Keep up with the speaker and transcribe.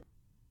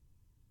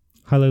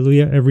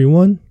Hallelujah,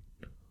 everyone.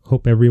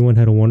 Hope everyone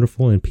had a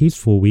wonderful and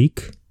peaceful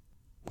week.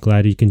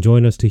 Glad you can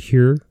join us to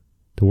hear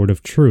the word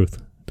of truth,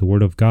 the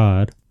word of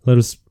God. Let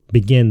us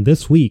begin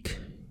this week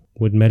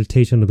with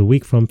meditation of the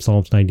week from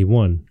Psalms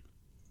 91.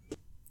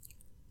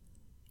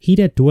 He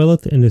that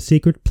dwelleth in the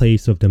secret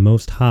place of the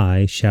Most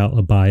High shall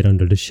abide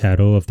under the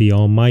shadow of the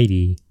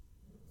Almighty.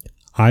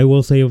 I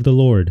will say of the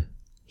Lord,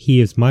 He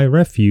is my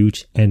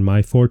refuge and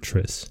my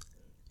fortress.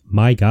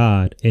 My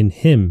God, in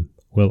Him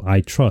will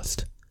I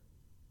trust.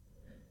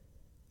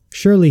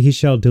 Surely He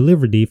shall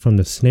deliver thee from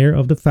the snare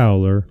of the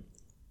fowler,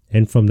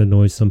 and from the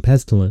noisome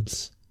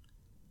pestilence.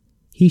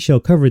 He shall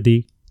cover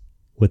thee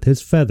with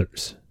His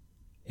feathers,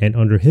 and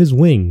under His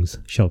wings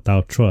shalt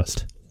thou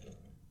trust.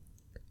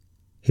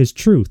 His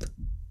truth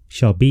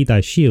shall be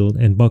thy shield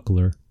and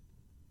buckler.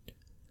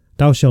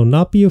 Thou shalt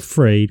not be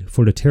afraid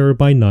for the terror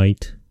by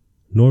night,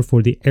 nor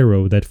for the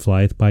arrow that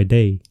flieth by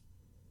day,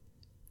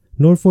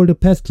 nor for the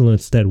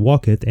pestilence that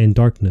walketh in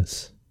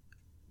darkness,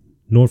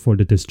 nor for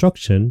the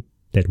destruction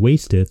that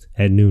wasteth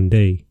at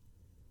noonday.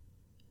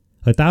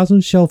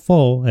 1,000 shall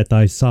fall at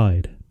thy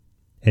side,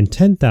 and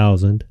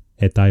 10,000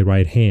 at thy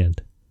right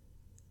hand,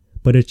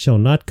 but it shall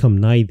not come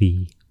nigh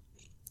thee.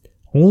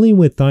 Only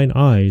with thine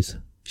eyes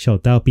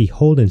shalt thou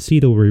behold and see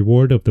the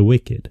reward of the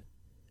wicked.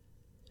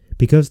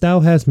 Because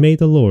thou hast made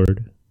the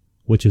Lord,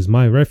 which is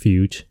my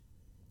refuge,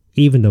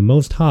 even the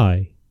Most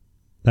High,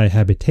 thy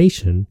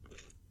habitation,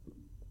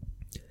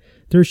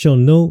 there shall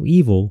no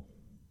evil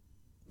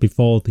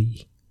befall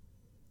thee,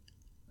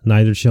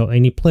 neither shall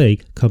any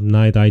plague come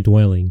nigh thy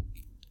dwelling.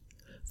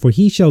 For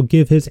He shall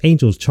give His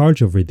angels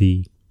charge over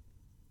thee,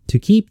 to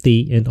keep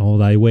thee in all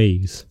thy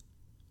ways.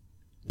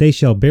 They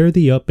shall bear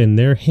thee up in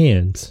their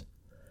hands,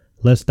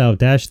 lest thou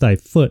dash thy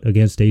foot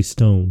against a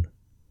stone.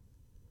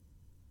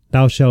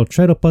 Thou shalt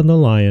tread upon the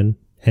lion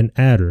and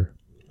adder,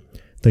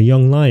 the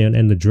young lion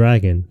and the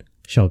dragon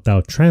shalt thou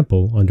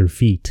trample under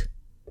feet.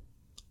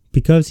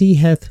 Because He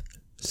hath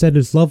set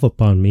His love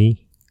upon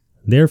me,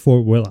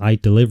 therefore will I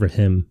deliver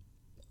him.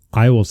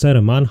 I will set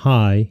him on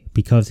high,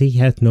 because he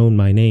hath known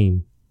my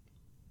name.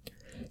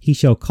 He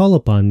shall call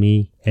upon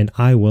me, and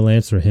I will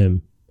answer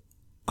him.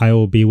 I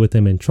will be with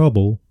him in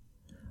trouble.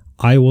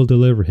 I will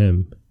deliver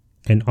him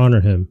and honor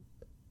him.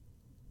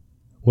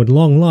 With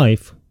long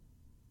life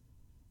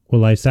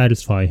will I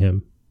satisfy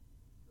him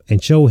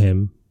and show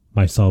him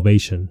my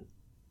salvation.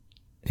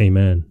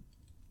 Amen.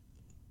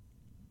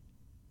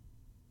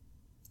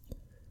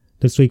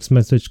 This week's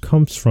message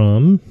comes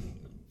from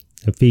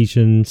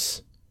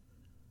Ephesians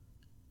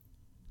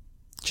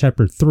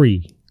chapter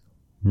 3,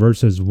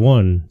 verses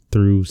 1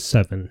 through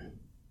 7.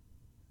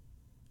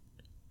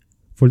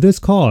 For this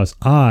cause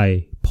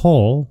I,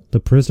 Paul,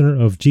 the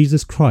prisoner of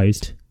Jesus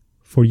Christ,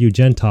 for you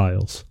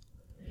Gentiles,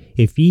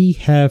 if ye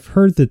have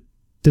heard the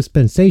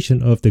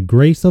dispensation of the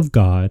grace of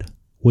God,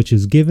 which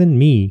is given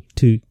me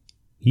to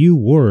you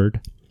word,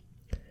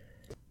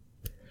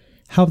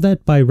 how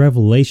that by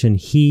revelation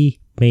He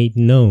made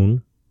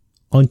known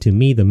unto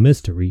me the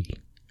mystery,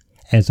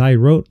 as I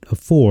wrote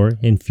afore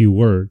in few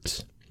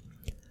words,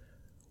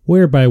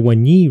 whereby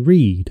when ye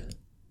read,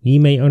 ye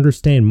may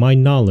understand my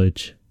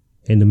knowledge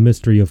in the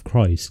mystery of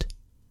Christ,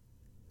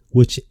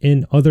 which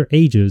in other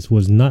ages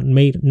was not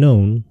made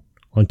known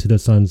unto the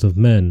sons of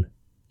men,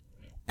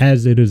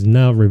 as it is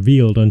now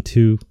revealed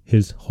unto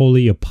His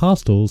holy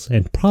apostles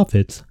and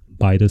prophets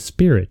by the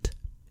Spirit,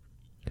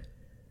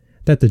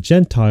 that the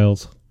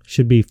Gentiles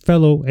should be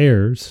fellow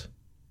heirs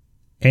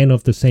and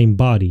of the same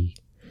body,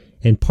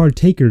 and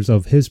partakers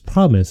of His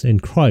promise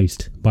in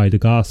Christ by the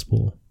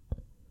gospel,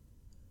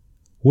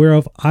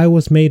 whereof I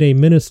was made a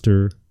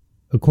minister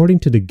according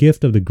to the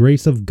gift of the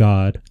grace of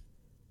God,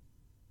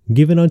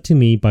 given unto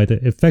me by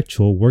the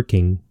effectual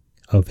working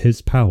of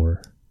His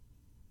power.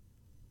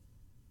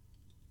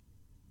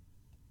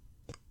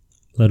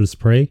 Let us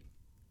pray.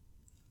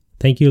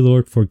 Thank you,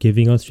 Lord, for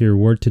giving us your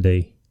word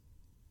today.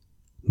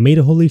 May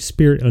the Holy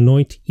Spirit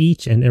anoint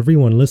each and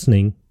everyone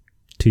listening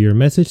to your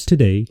message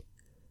today.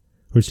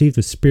 Receive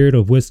the spirit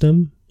of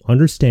wisdom,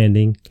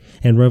 understanding,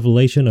 and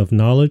revelation of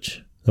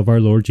knowledge of our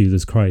Lord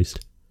Jesus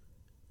Christ.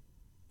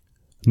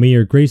 May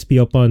your grace be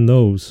upon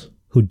those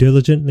who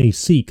diligently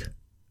seek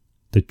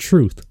the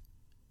truth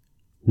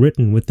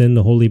written within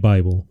the Holy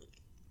Bible.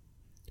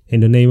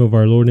 In the name of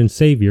our Lord and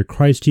Savior,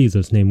 Christ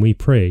Jesus' name we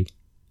pray.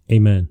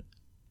 Amen.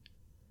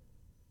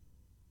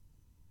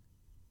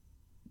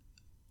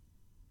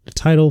 The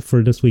title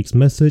for this week's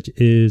message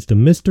is The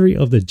Mystery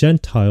of the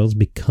Gentiles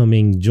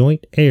Becoming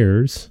Joint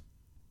Heirs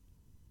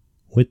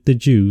with the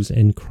Jews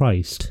in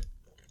Christ.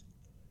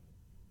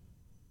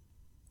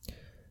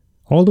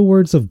 All the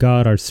words of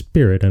God are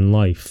spirit and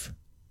life.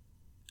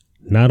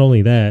 Not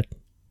only that,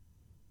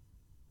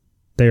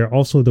 they are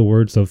also the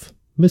words of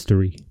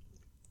mystery.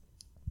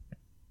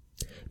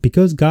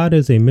 Because God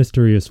is a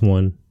mysterious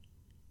one,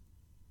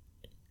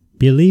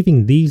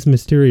 believing these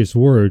mysterious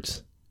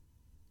words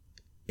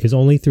is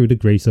only through the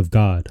grace of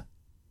God.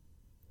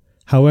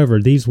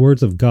 However, these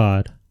words of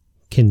God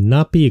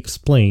cannot be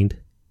explained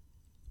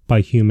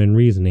by human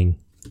reasoning.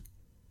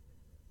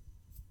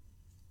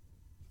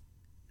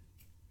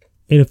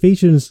 In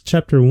Ephesians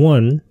chapter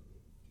 1,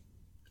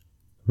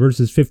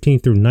 verses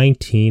 15 through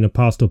 19,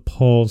 Apostle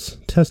Paul's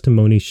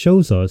testimony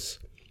shows us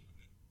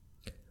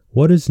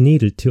what is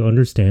needed to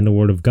understand the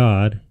Word of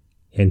God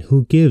and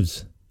who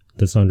gives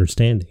this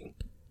understanding.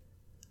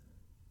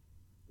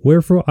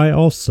 Wherefore I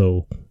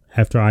also,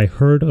 after I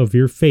heard of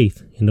your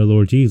faith in the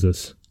Lord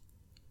Jesus,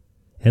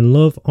 and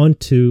love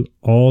unto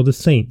all the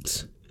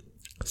saints,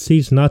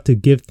 cease not to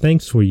give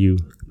thanks for you,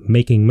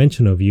 making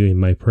mention of you in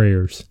my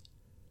prayers,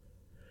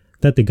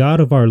 that the God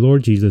of our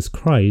Lord Jesus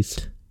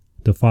Christ,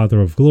 the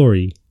Father of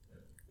glory,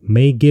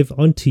 may give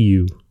unto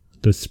you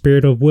the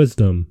spirit of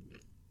wisdom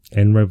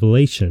and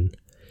revelation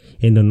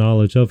in the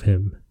knowledge of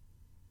him,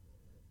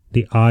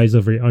 the eyes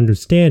of your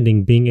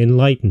understanding being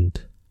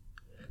enlightened,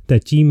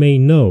 that ye may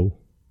know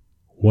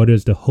what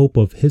is the hope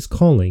of his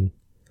calling,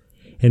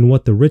 and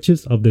what the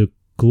riches of the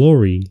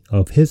glory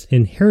of his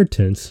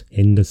inheritance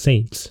in the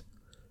saints,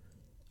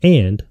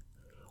 and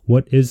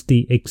what is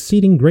the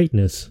exceeding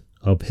greatness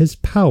of his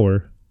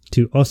power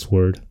to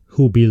usward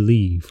who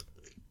believe,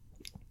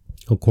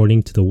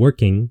 according to the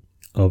working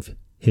of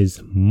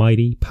his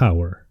mighty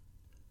power.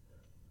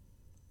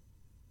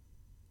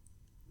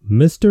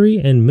 Mystery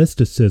and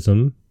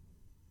mysticism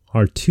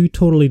are two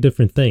totally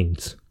different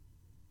things.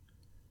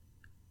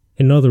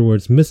 In other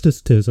words,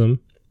 mysticism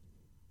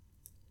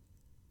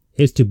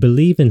is to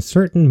believe in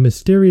certain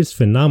mysterious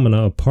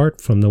phenomena apart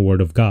from the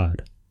Word of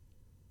God.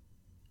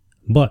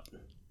 But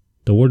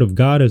the Word of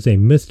God is a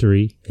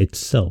mystery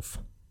itself.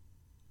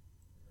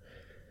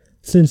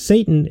 Since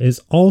Satan is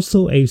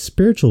also a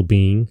spiritual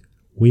being,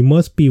 we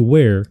must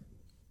beware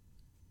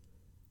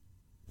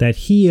that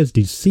he is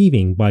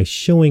deceiving by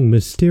showing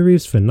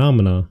mysterious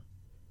phenomena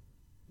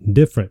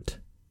different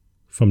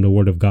from the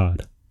Word of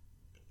God.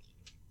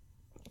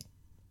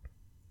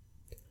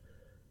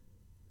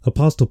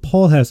 Apostle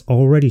Paul has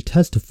already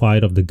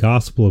testified of the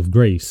gospel of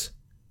grace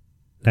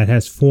that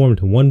has formed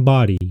one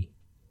body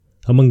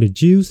among the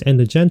Jews and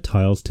the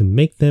Gentiles to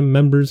make them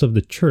members of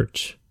the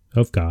church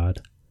of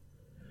God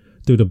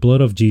through the blood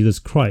of Jesus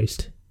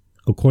Christ,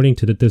 according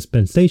to the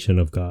dispensation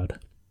of God.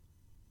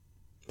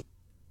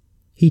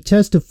 He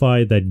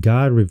testified that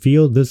God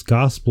revealed this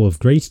gospel of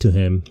grace to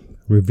him,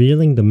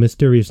 revealing the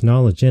mysterious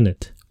knowledge in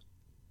it.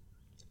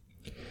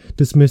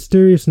 This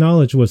mysterious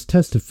knowledge was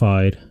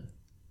testified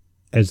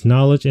as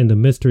knowledge in the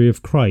mystery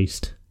of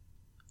Christ.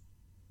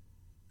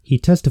 He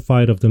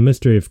testified of the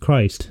mystery of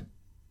Christ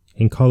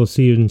in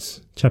Colossians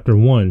chapter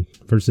 1,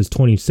 verses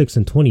 26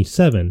 and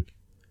 27.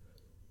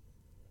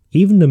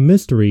 Even the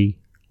mystery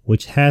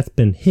which hath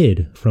been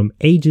hid from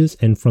ages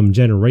and from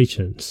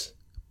generations,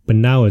 but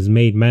now is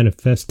made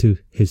manifest to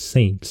his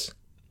saints,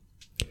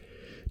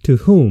 to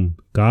whom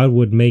God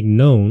would make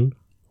known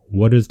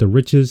what is the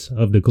riches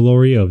of the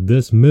glory of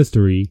this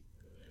mystery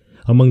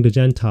among the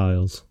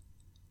Gentiles,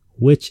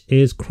 which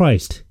is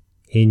Christ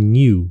in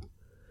you,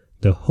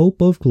 the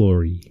hope of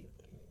glory.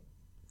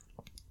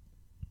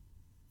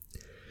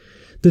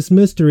 This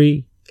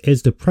mystery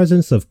is the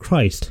presence of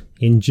Christ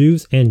in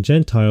Jews and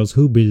Gentiles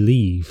who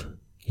believe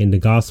in the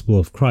gospel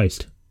of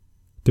Christ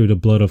through the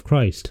blood of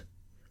Christ,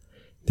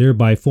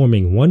 thereby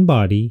forming one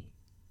body,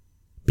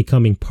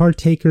 becoming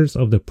partakers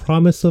of the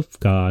promise of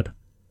God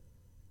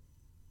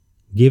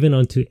given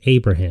unto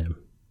Abraham,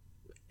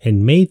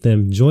 and made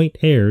them joint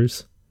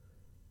heirs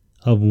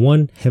of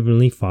one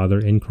heavenly Father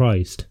in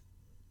Christ.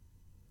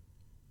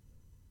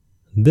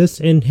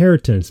 This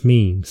inheritance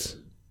means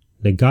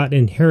that God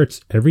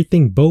inherits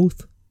everything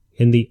both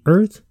in the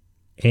earth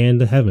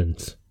and the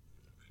heavens.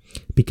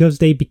 Because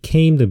they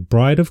became the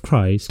bride of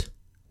Christ,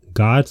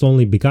 God's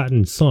only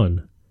begotten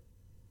Son,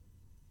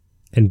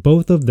 and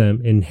both of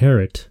them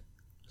inherit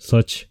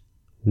such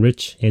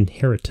rich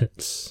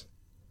inheritance.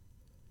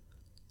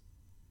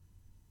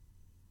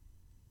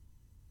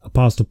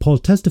 Apostle Paul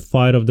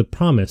testified of the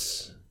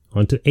promise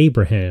unto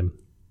Abraham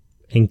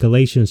in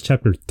Galatians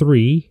chapter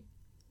 3,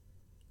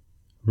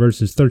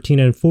 verses 13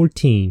 and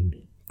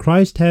 14.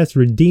 Christ has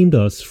redeemed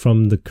us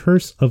from the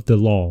curse of the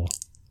law,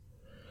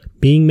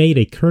 being made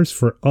a curse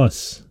for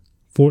us,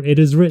 for it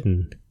is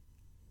written,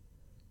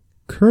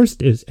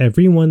 Cursed is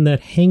everyone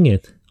that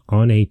hangeth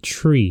on a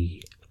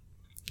tree,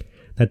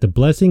 that the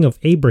blessing of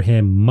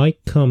Abraham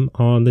might come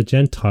on the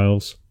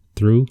Gentiles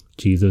through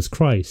Jesus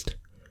Christ,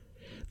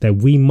 that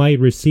we might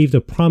receive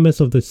the promise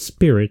of the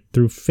Spirit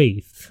through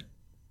faith.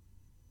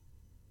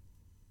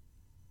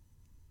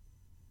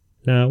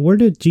 Now, where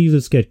did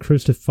Jesus get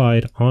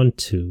crucified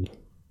onto?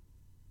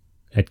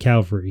 At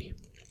Calvary.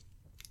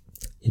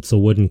 It's a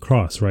wooden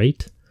cross,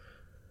 right?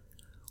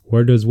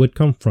 Where does wood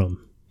come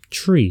from?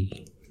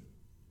 Tree.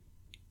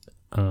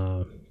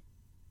 Those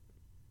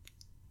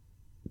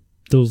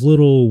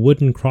little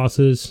wooden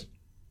crosses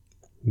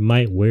you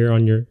might wear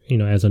on your,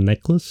 as a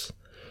necklace,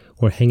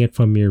 or hang it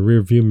from your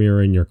rear view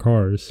mirror in your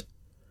cars.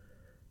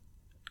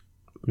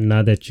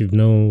 Now that you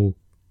know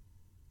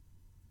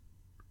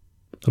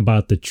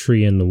about the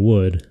tree and the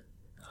wood,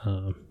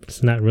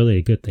 it's not really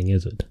a good thing,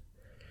 is it?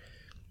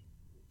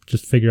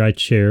 Just figure I'd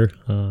share.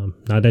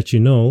 Now that you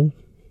know,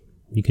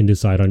 you can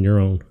decide on your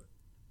own.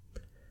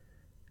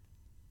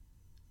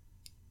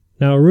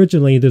 Now,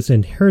 originally, this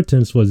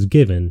inheritance was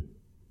given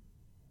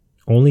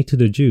only to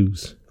the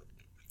Jews,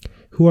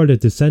 who are the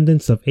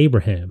descendants of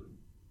Abraham.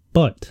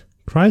 But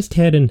Christ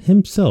had in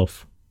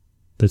himself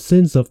the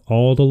sins of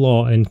all the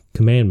law and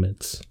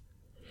commandments,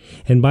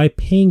 and by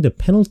paying the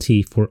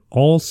penalty for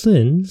all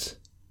sins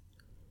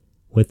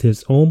with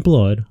his own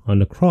blood on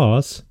the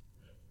cross,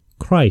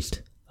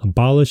 Christ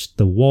abolished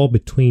the wall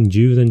between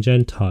Jews and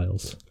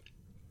Gentiles.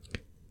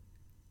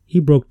 He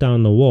broke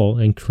down the wall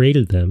and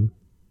created them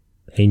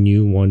a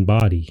new one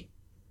body.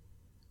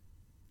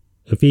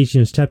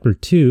 Ephesians chapter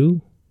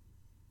 2,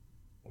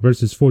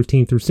 verses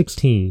 14 through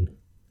 16.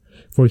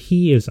 For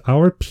he is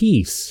our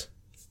peace,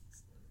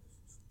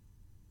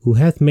 who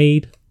hath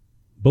made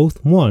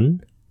both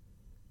one,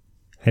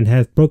 and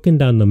hath broken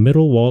down the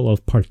middle wall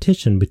of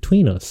partition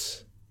between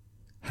us,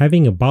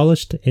 having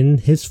abolished in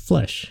his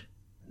flesh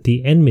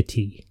the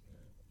enmity,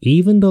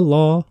 even the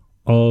law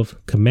of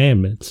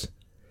commandments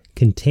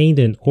contained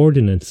in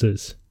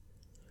ordinances,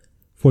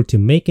 for to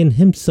make in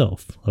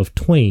himself of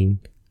twain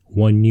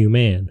one new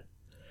man,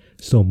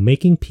 so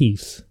making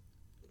peace,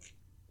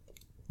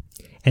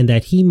 and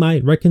that he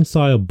might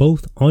reconcile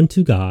both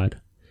unto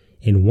God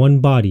in one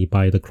body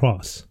by the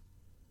cross,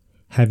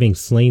 having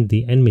slain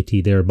the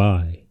enmity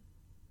thereby.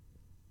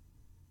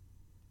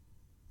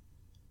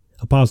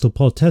 Apostle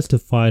Paul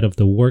testified of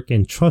the work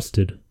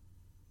entrusted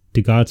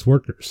to God's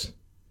workers.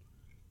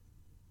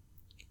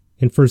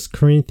 In 1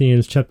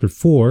 Corinthians chapter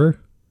 4,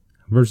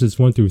 verses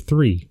 1 through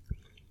 3,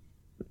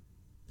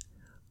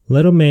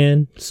 let a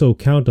man so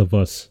count of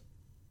us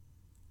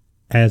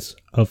as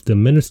of the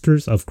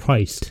ministers of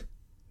Christ,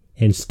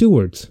 and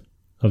stewards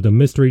of the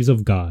mysteries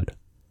of God.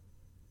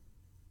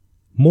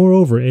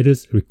 Moreover, it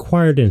is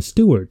required in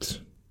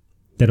stewards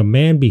that a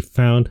man be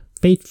found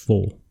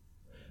faithful.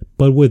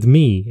 But with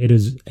me it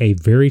is a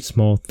very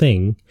small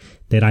thing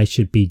that I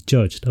should be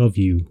judged of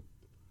you,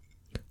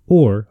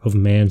 or of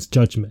man's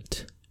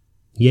judgment.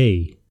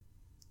 Yea,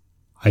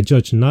 I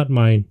judge not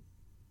mine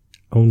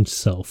own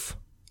self.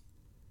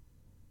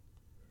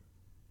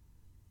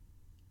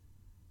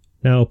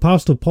 Now,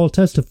 Apostle Paul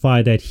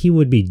testified that he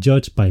would be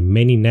judged by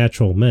many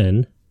natural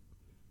men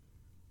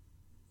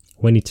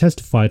when he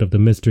testified of the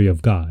mystery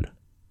of God.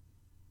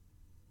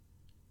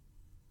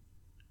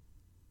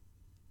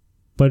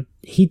 But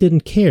he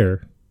didn't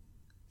care,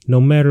 no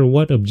matter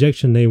what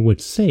objection they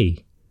would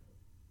say.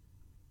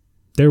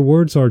 Their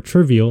words are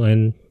trivial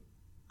and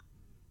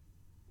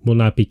will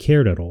not be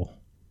cared at all.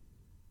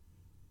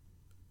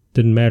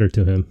 Didn't matter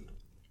to him.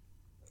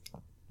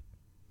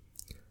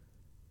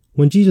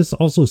 When Jesus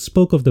also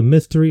spoke of the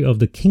mystery of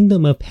the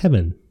kingdom of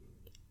heaven,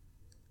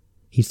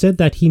 he said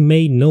that he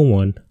made no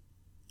one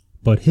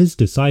but his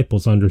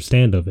disciples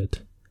understand of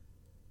it.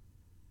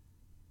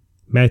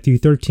 Matthew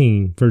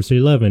 13, verse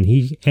 11,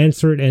 he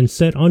answered and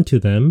said unto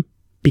them,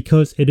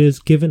 because it is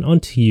given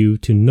unto you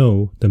to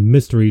know the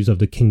mysteries of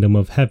the kingdom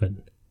of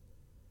heaven,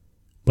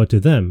 but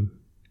to them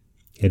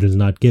it is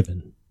not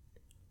given.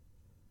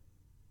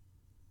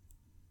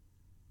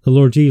 The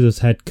Lord Jesus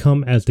had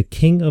come as the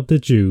King of the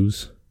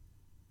Jews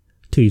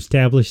to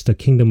establish the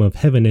kingdom of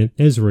heaven in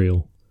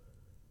Israel,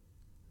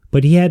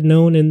 but he had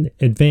known in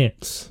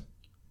advance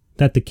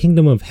that the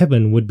kingdom of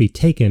heaven would be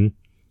taken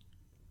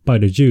by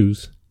the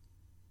Jews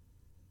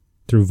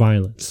through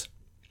violence.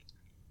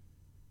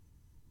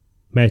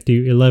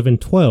 Matthew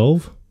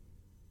 11:12,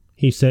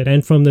 he said,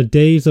 and from the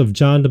days of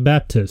John the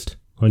Baptist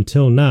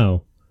until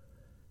now,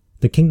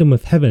 the kingdom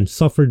of heaven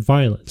suffered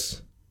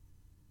violence,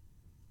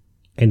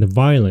 and the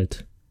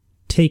violent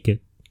take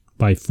it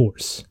by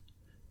force.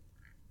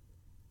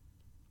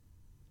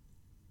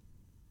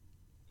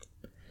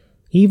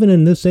 Even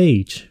in this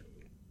age,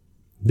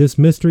 this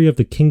mystery of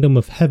the kingdom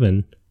of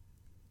heaven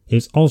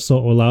is also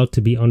allowed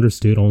to be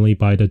understood only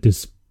by the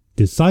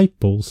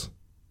disciples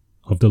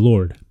of the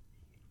Lord.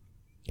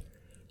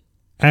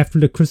 After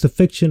the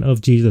crucifixion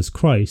of Jesus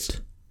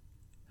Christ,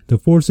 the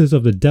forces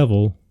of the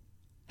devil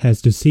has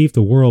deceived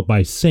the world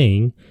by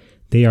saying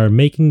they are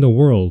making the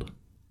world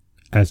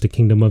as the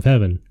kingdom of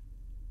heaven.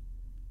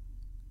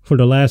 For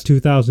the last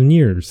 2,000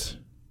 years,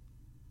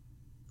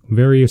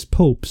 various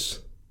popes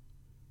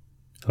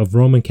of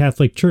Roman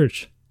Catholic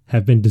Church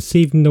have been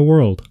deceiving the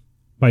world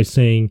by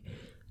saying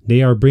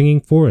they are bringing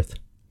forth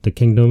the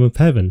kingdom of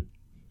heaven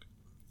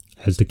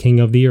as the king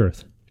of the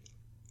earth.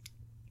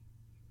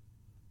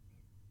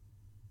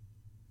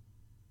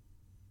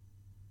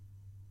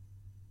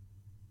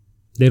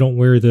 They don't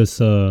wear this,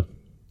 they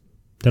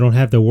don't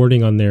have the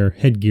wording on their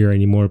headgear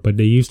anymore, but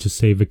they used to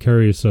say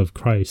vicarious of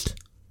Christ.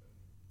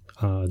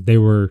 They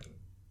were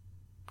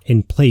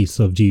in place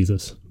of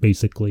Jesus,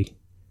 basically.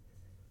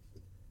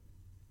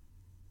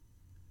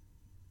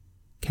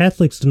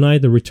 Catholics deny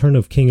the return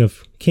of King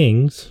of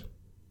Kings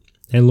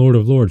and Lord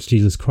of Lords,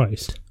 Jesus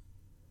Christ.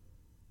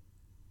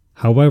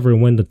 However,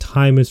 when the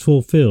time is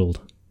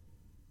fulfilled,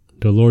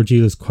 the Lord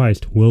Jesus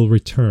Christ will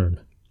return.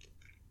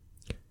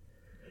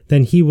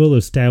 Then he will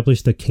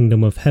establish the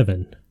kingdom of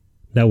heaven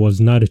that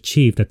was not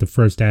achieved at the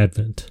first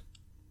advent.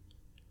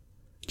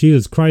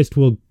 Jesus Christ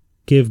will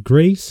give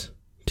grace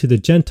to the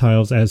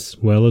Gentiles as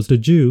well as the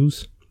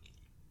Jews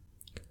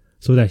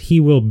so that he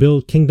will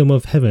build kingdom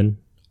of heaven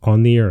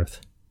on the earth.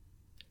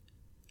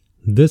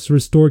 This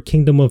restored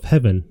kingdom of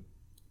heaven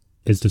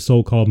is the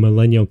so-called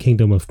millennial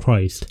kingdom of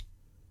Christ,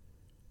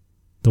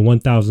 the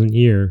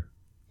 1,000-year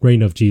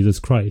reign of Jesus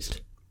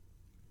Christ.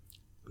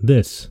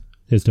 This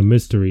is the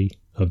mystery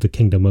of the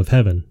kingdom of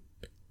heaven.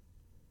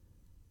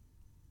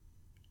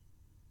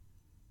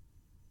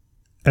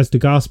 As the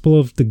gospel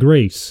of the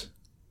grace,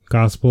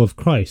 gospel of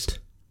Christ,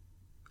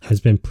 has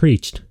been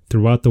preached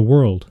throughout the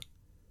world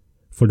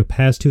for the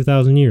past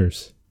 2,000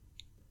 years,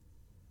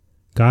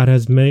 God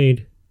has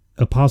made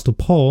Apostle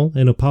Paul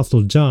and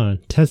Apostle John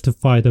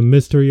testify the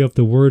mystery of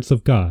the words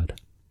of God.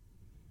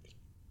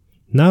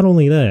 Not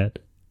only that,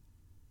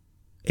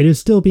 it is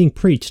still being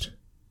preached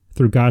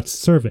through God's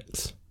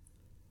servants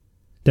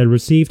that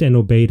received and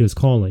obeyed his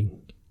calling.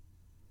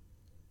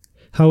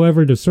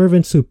 However, the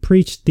servants who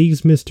preached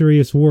these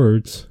mysterious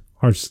words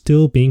are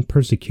still being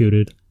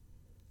persecuted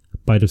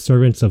by the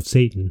servants of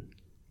Satan.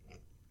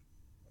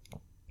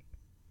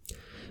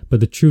 But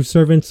the true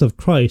servants of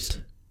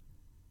Christ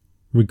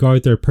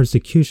regard their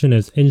persecution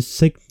as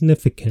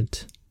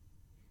insignificant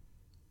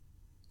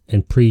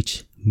and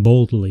preach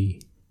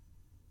boldly.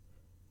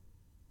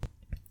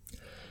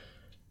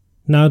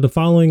 Now, the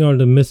following are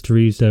the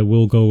mysteries that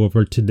we'll go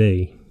over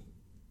today.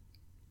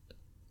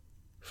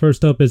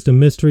 First up is the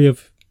mystery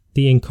of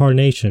the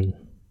incarnation,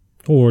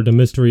 or the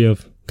mystery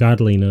of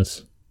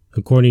godliness,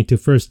 according to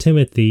 1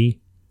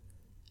 Timothy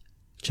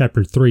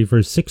chapter 3,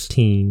 verse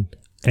 16.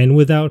 And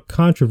without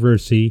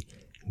controversy,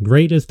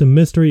 great is the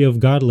mystery of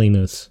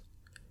godliness.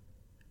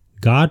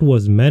 God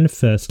was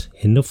manifest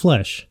in the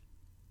flesh,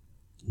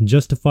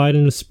 justified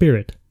in the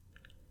spirit,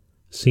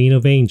 seen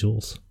of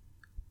angels,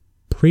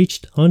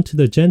 preached unto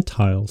the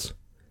Gentiles,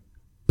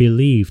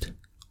 believed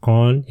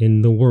on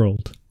in the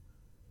world,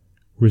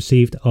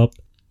 received up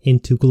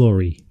into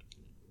glory.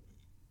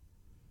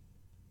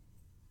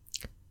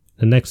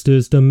 The next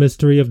is the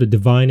mystery of the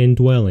divine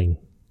indwelling.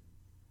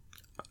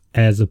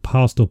 As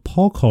Apostle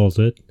Paul calls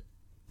it,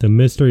 the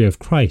mystery of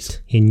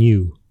Christ in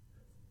you.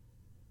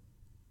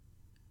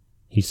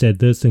 He said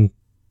this in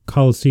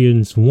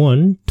Colossians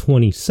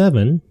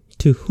 1:27,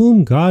 to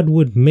whom God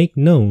would make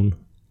known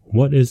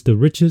what is the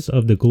riches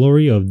of the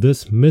glory of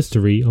this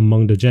mystery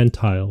among the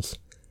Gentiles,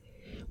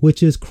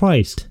 which is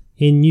Christ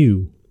in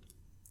you,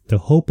 the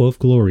hope of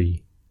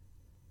glory.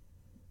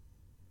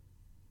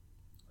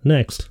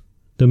 Next,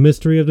 the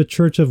mystery of the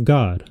Church of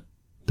God,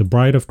 the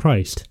bride of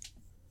Christ.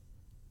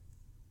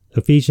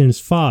 Ephesians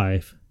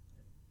 5,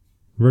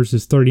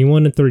 verses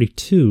 31 and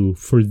 32,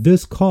 for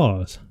this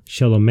cause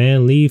shall a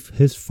man leave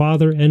his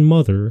father and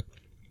mother,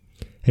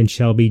 and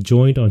shall be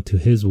joined unto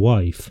his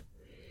wife,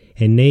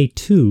 and they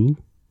two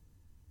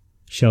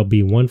shall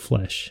be one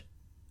flesh.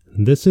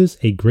 This is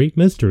a great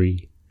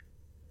mystery,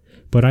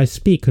 but I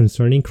speak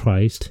concerning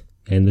Christ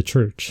and the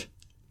church.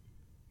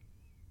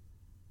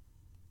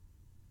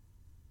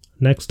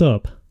 Next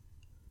up,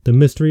 the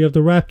mystery of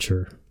the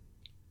rapture,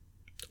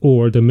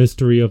 or the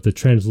mystery of the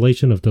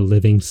translation of the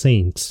living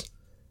saints.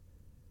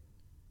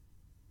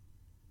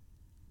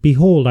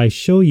 Behold, I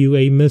show you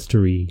a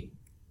mystery.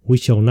 We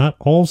shall not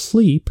all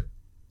sleep,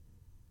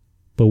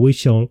 but we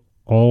shall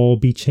all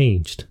be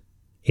changed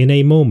in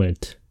a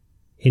moment,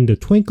 in the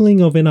twinkling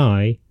of an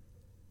eye,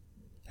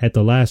 at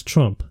the last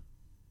trump.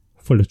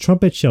 For the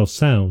trumpet shall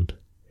sound,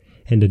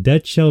 and the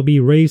dead shall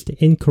be raised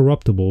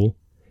incorruptible,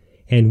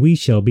 and we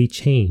shall be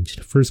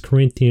changed. 1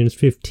 Corinthians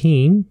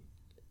 15,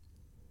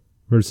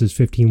 verses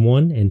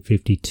 51 and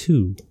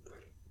 52.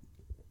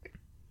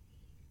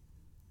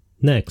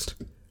 Next,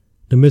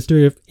 the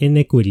mystery of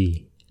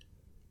iniquity.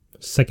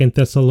 2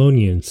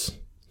 Thessalonians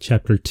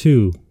chapter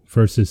 2,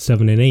 verses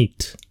 7 and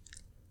 8.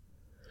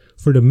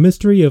 For the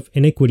mystery of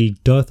iniquity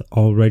doth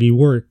already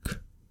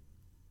work.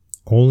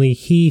 Only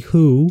he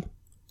who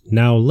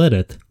now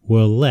letteth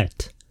will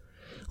let,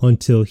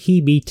 until he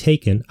be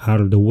taken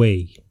out of the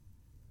way.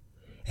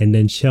 And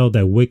then shall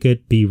that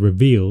wicked be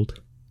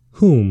revealed,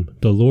 whom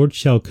the Lord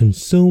shall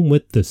consume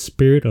with the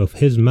spirit of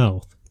his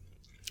mouth,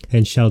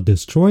 and shall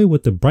destroy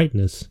with the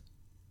brightness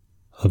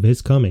of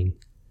his coming.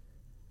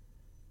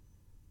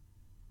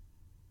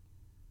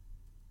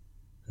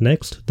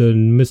 Next, the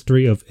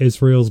mystery of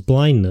Israel's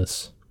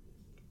blindness.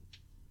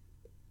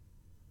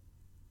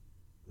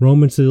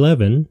 Romans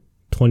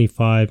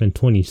 11:25 and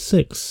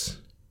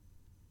 26.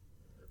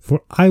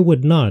 For I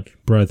would not,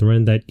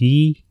 brethren, that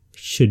ye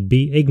should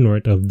be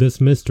ignorant of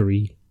this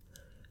mystery,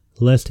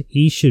 lest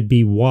ye should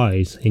be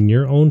wise in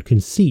your own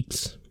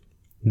conceits,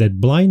 that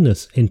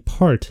blindness in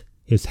part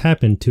is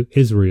happened to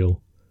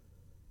Israel,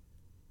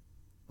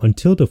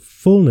 until the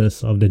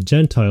fullness of the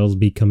Gentiles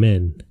be come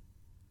in.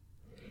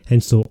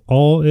 And so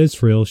all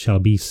Israel shall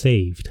be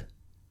saved,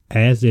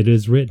 as it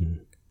is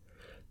written,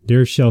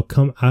 there shall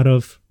come out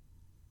of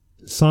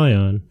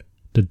Zion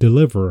the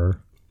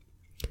deliverer,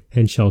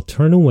 and shall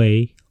turn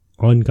away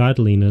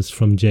ungodliness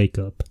from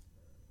Jacob.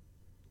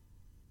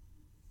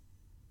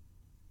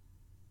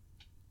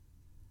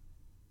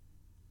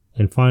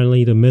 And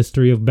finally, the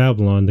mystery of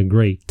Babylon the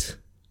Great.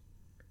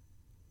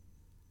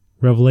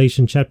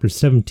 Revelation chapter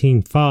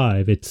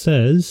 17:5, it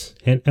says,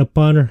 and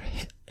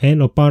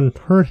upon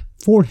her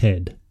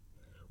forehead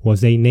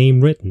was a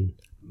name written,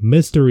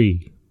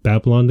 Mystery,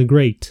 Babylon the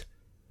Great,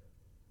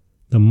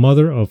 the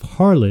mother of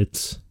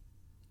harlots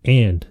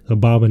and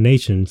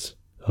abominations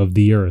of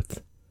the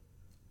earth.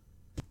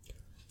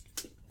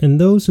 And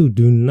those who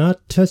do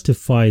not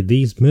testify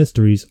these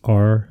mysteries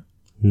are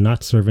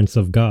not servants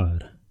of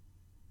God.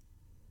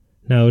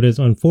 Now, it is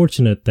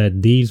unfortunate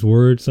that these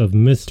words of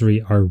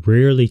mystery are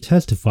rarely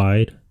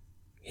testified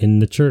in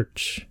the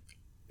church.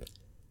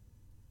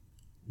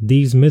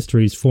 These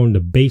mysteries form the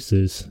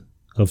basis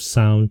of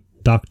sound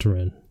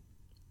doctrine,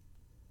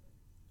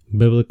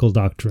 biblical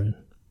doctrine.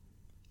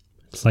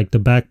 It's like the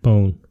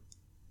backbone.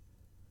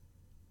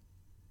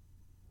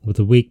 With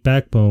a weak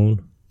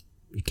backbone,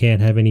 you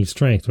can't have any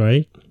strength,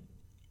 right?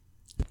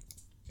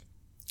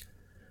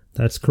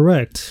 That's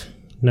correct.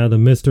 Now, the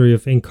mystery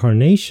of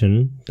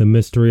incarnation, the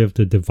mystery of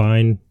the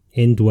divine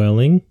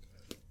indwelling,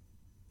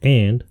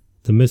 and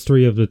the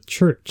mystery of the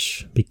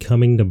church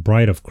becoming the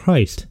bride of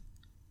Christ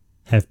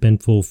have been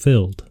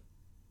fulfilled.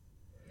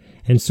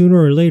 And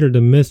sooner or later, the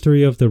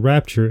mystery of the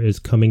rapture is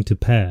coming to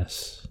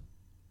pass,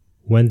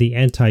 when the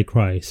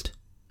Antichrist,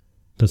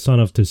 the son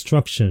of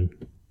destruction,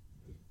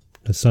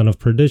 the son of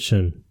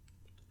perdition,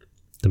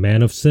 the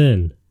man of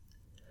sin,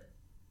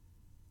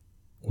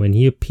 when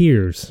he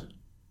appears,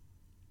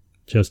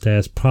 just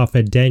as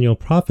Prophet Daniel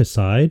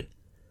prophesied,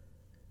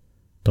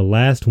 the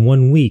last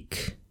 1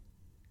 week,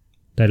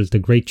 that is the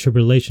Great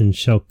Tribulation,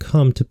 shall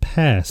come to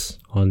pass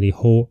on the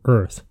whole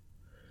earth.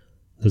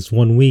 This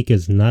 1 week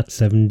is not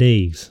 7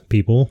 days,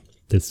 people.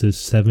 This is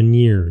 7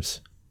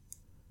 years.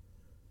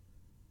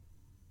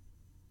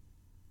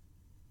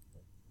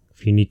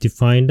 If you need to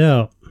find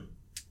out,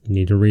 you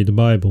need to read the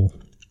Bible.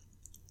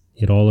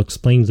 It all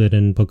explains it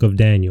in the book of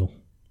Daniel.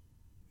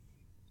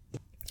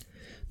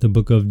 The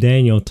book of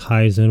Daniel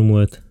ties in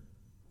with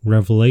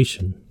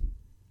Revelation.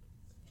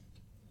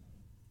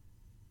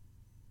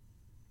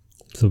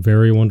 It's a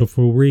very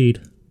wonderful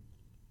read.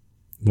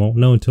 You won't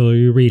know until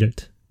you read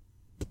it.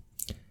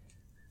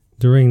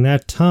 During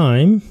that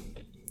time,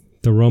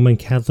 the Roman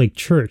Catholic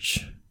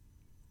Church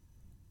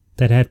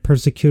that had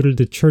persecuted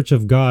the Church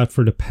of God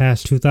for the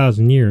past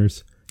 2,000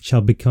 years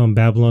shall become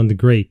Babylon the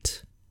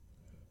Great,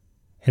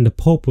 and the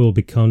Pope will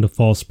become the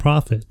false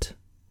prophet,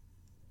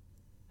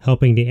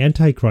 helping the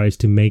Antichrist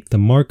to make the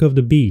mark of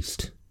the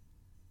beast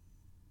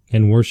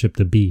and worship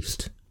the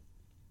beast.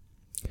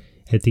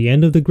 At the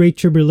end of the Great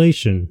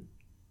Tribulation,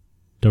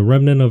 the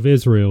remnant of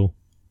Israel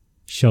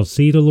shall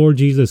see the Lord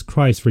Jesus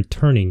Christ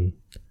returning.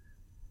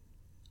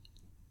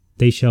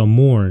 They shall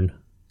mourn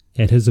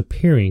at his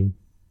appearing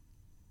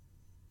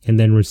and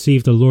then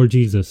receive the Lord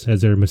Jesus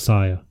as their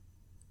Messiah.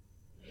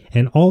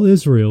 And all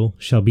Israel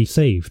shall be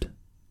saved.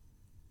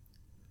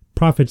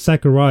 Prophet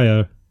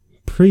Zechariah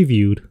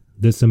previewed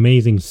this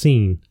amazing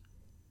scene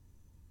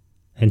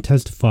and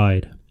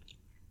testified.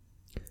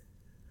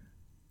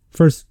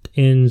 First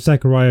in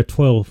Zechariah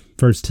 12,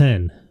 verse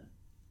 10.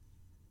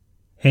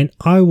 And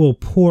I will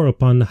pour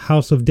upon the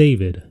house of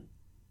David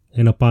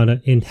and upon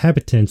the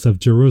inhabitants of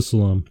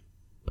Jerusalem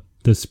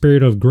the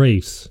spirit of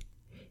grace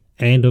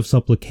and of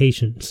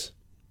supplications.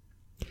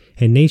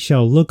 And they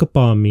shall look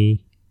upon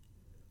me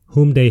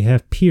whom they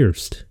have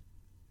pierced,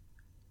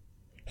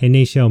 and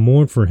they shall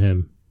mourn for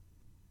him,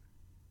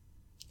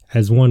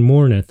 as one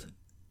mourneth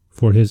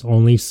for his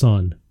only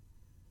son,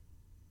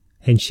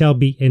 and shall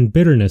be in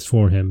bitterness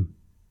for him,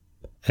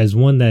 as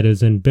one that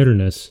is in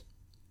bitterness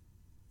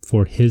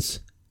for his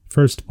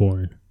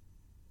firstborn.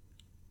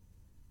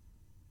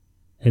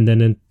 And then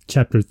in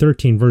chapter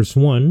 13, verse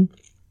 1,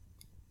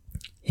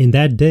 in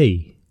that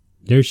day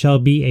there shall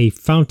be a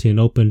fountain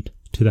opened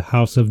to the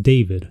house of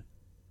David,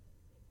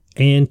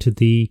 and to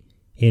the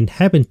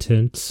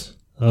inhabitants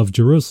of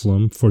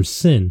Jerusalem for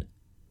sin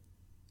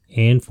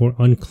and for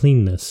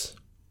uncleanness.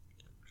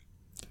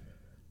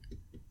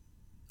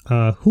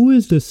 Who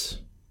is this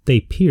they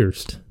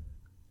pierced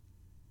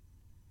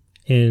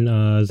in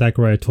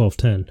Zechariah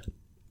 12:10?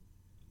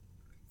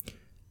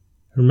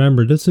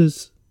 Remember, this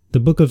is the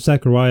book of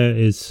Zechariah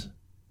is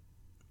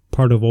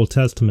part of Old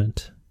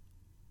Testament.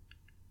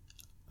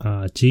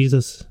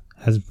 Jesus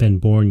hasn't been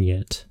born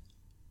yet.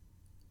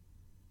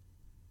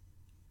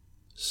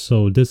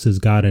 So this is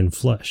God in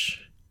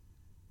flesh,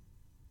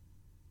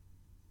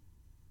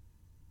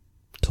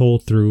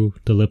 told through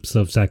the lips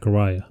of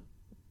Zechariah.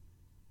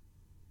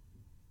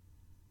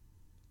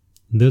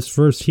 This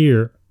verse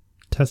here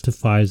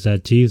testifies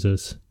that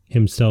Jesus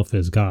himself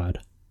is God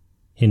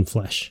in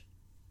flesh.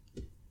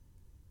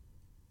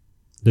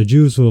 The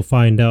Jews will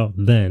find out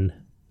then.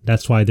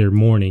 That's why they're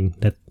mourning,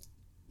 that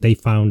they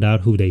found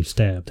out who they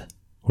stabbed,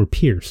 or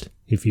pierced,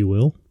 if you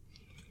will.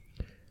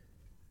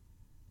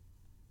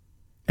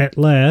 At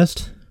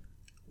last,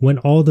 when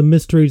all the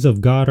mysteries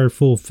of God are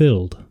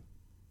fulfilled,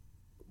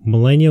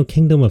 millennial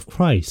kingdom of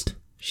Christ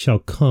shall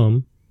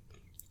come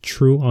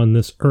true on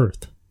this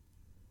earth,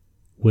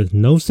 with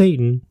no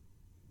Satan,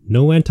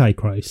 no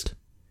Antichrist,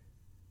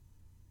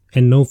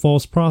 and no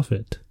false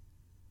prophet.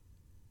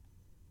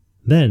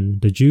 Then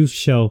the Jews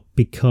shall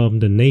become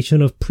the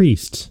nation of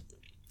priests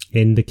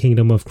in the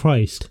kingdom of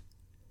Christ,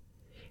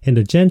 and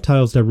the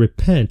Gentiles that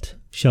repent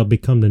shall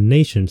become the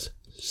nations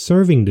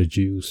serving the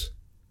Jews.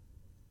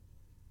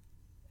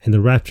 And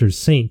the raptured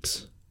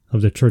saints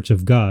of the church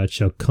of God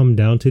shall come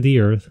down to the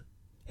earth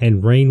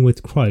and reign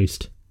with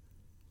Christ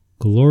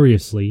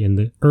gloriously in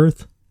the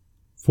earth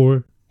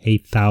for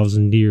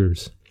 1,000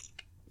 years.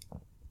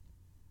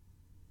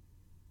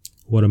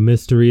 What a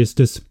mysterious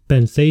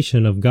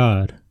dispensation of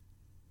God.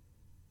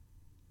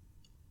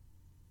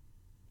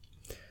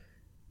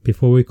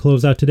 Before we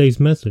close out today's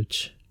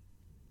message,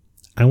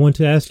 I want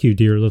to ask you,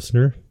 dear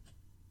listener,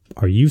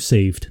 are you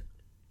saved?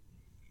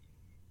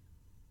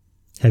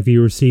 Have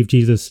you received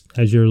Jesus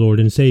as your Lord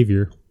and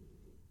Savior?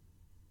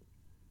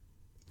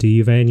 Do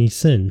you have any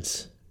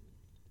sins?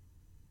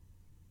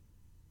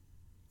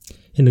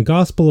 In the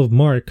Gospel of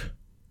Mark,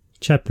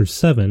 chapter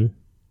 7,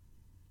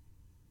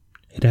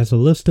 it has a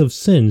list of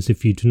sins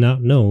if you do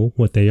not know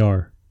what they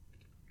are.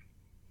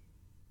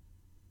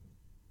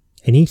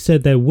 And he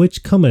said that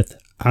which cometh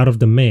out of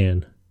the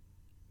man,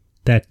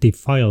 that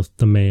defileth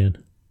the man.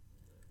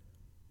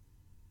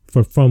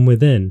 For from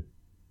within,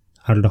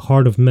 out of the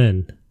heart of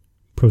men,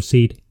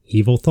 proceed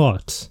evil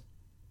thoughts,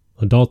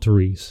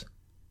 adulteries,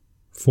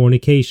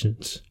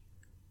 fornications,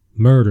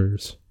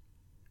 murders,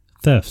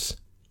 thefts,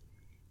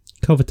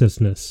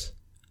 covetousness,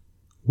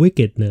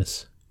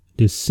 wickedness,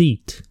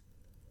 deceit,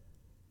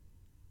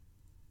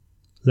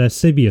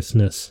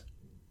 lasciviousness,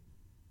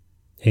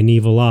 an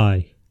evil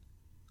eye,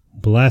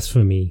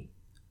 blasphemy,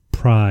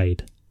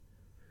 pride,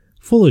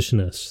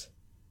 foolishness.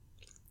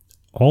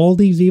 All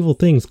these evil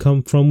things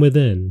come from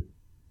within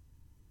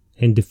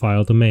and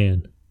defile the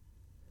man.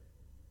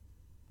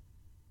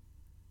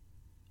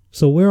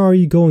 So where are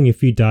you going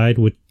if you died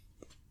with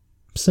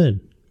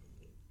sin?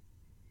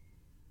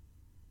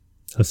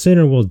 A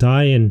sinner will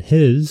die in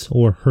his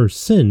or her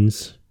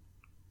sins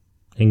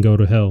and go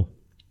to hell.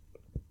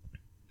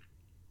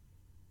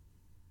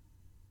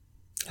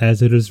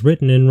 As it is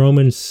written in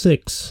Romans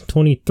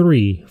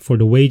 6:23, for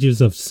the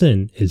wages of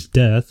sin is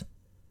death,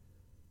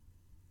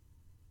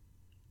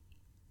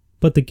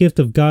 but the gift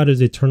of God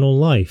is eternal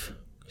life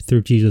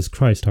through Jesus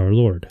Christ our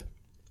Lord.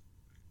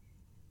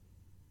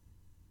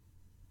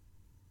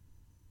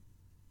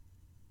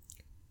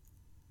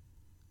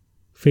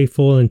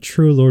 Faithful and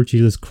true Lord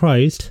Jesus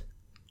Christ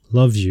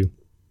loves you.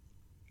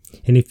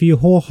 And if you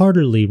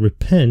wholeheartedly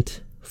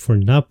repent for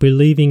not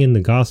believing in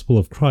the gospel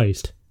of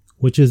Christ,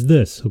 which is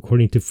this,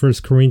 according to 1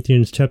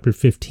 Corinthians chapter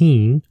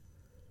 15,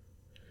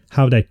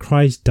 how that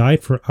Christ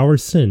died for our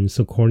sins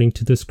according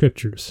to the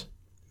scriptures,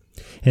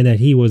 and that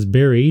he was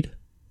buried,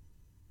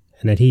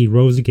 and that he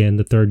rose again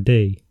the third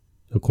day,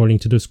 according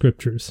to the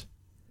scriptures.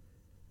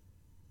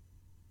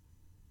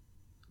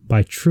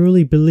 By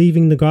truly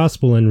believing the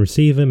gospel and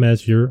receive him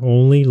as your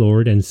only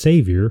Lord and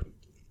Savior,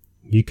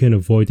 you can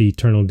avoid the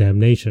eternal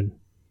damnation.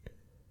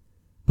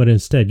 But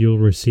instead you'll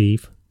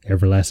receive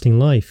everlasting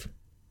life.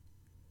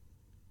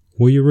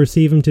 Will you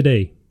receive him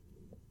today?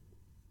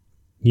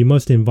 You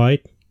must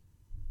invite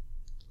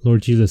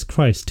Lord Jesus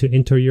Christ to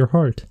enter your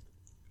heart.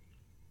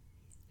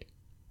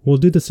 We'll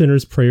do the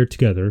sinner's prayer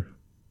together,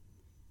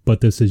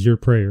 but this is your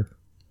prayer.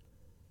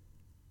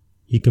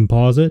 You can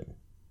pause it,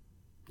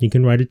 you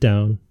can write it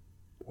down,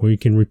 or you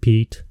can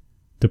repeat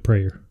the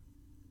prayer.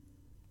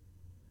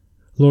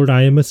 Lord,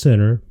 I am a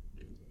sinner.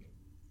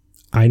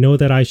 I know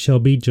that I shall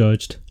be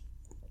judged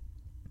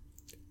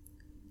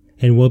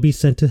and will be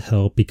sent to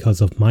hell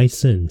because of my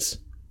sins.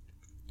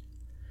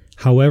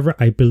 However,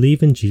 I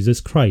believe in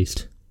Jesus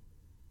Christ,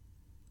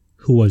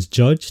 who was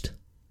judged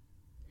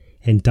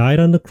and died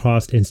on the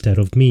cross instead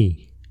of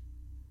me.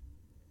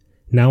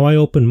 Now I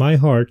open my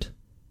heart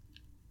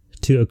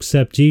to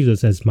accept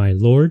Jesus as my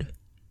Lord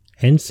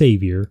and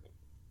Savior.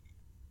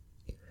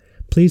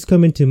 Please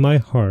come into my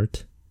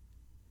heart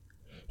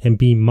and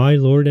be my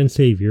Lord and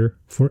Savior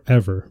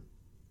forever.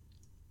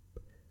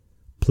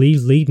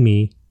 Please lead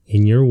me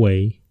in your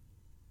way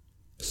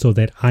so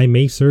that I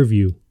may serve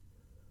you.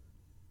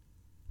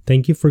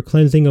 Thank you for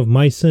cleansing of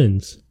my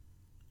sins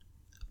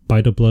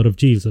by the blood of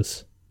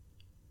Jesus.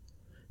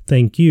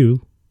 Thank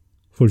you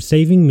for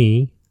saving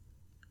me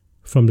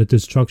from the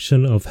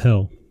destruction of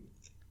hell.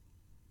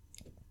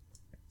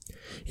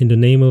 In the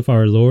name of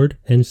our Lord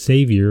and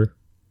Savior,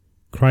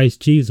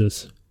 Christ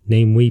Jesus'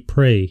 name we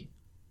pray.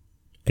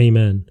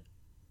 Amen.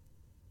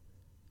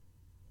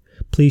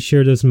 Please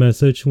share this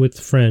message with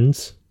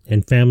friends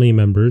and family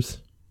members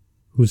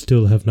who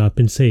still have not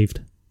been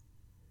saved.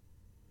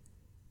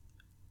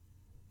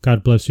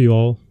 God bless you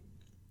all,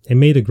 and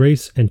may the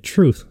grace and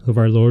truth of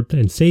our Lord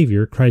and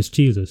Savior, Christ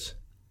Jesus,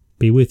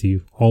 be with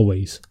you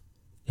always.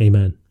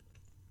 Amen.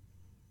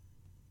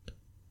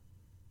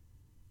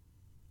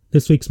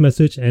 This week's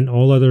message and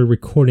all other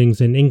recordings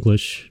in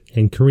English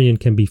and Korean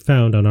can be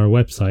found on our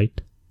website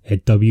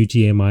at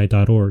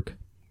wgmi.org.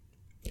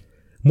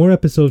 More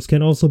episodes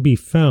can also be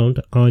found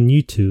on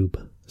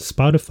YouTube,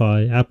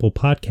 Spotify, Apple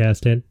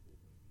Podcast, and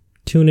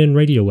TuneIn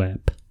Radio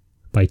app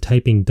by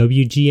typing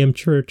WGM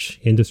Church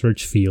in the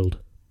search field.